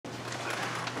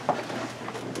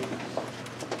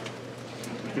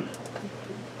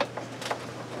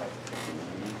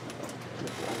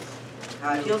All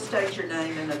right, you'll state your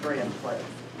name and address, please.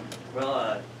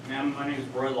 Well, ma'am, my name is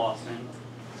Lawson.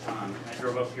 I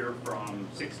drove up here from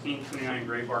 1629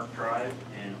 Greysbark Drive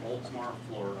in Oldsmar,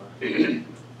 Florida.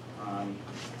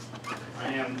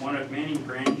 I am one of many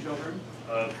grandchildren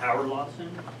of Howard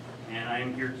Lawson, and I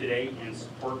am here today in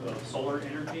support of solar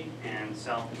energy and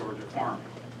South Georgia farming.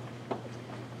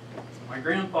 My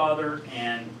grandfather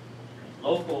and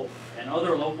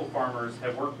other local farmers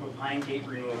have worked with Pine Gate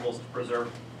Renewables to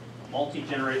preserve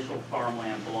multi-generational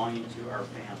farmland belonging to our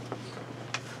families.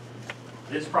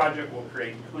 This project will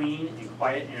create clean and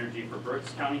quiet energy for Brooks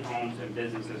County homes and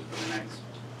businesses for the next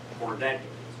 4 decades.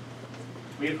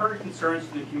 We have heard concerns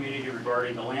from the community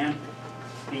regarding the land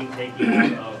being taken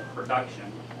out of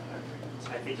production.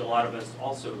 I think a lot of us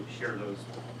also share those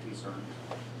concerns.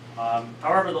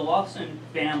 However, the Lawson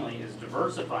family is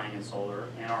diversifying in solar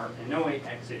and are in no way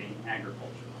exiting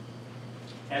agriculture.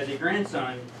 As a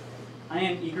grandson, I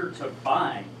am eager to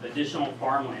buy additional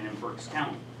farmland in Brooks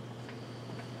County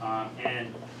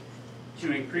and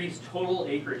to increase total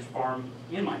acreage farm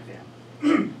in my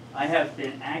family. I have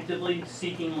been actively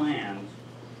seeking land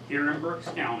here in Brooks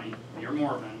County, near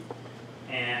Morven,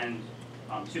 and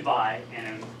to buy, and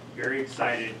I'm very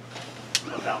excited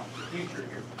about the future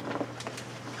here.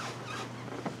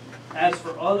 As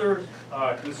for other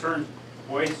concerns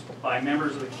voiced by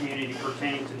members of the community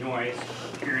pertaining to noise,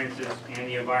 appearances, and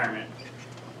the environment,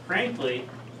 frankly,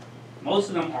 most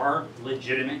of them are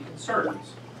legitimate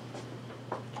concerns.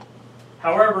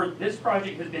 However, this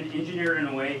project has been engineered in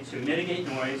a way to mitigate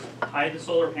noise, hide the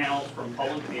solar panels from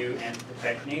public view, and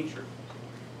protect nature.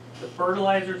 The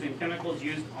fertilizers and chemicals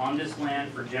used on this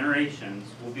land for generations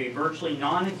will be virtually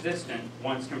non-existent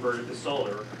once converted to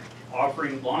solar,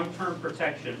 offering long-term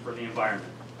protection for the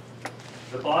environment.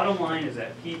 The bottom line is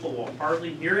that people will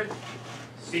hardly hear it,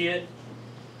 see it,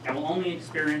 and will only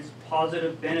experience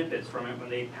positive benefits from it when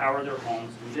they power their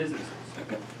homes and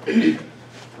businesses.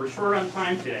 We're short on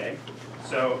time today,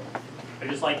 so I'd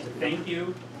just like to thank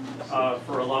you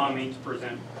for allowing me to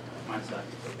present my side.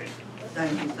 So thank you.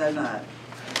 Thank you so much.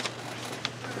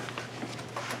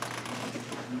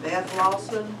 Beth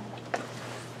Lawson.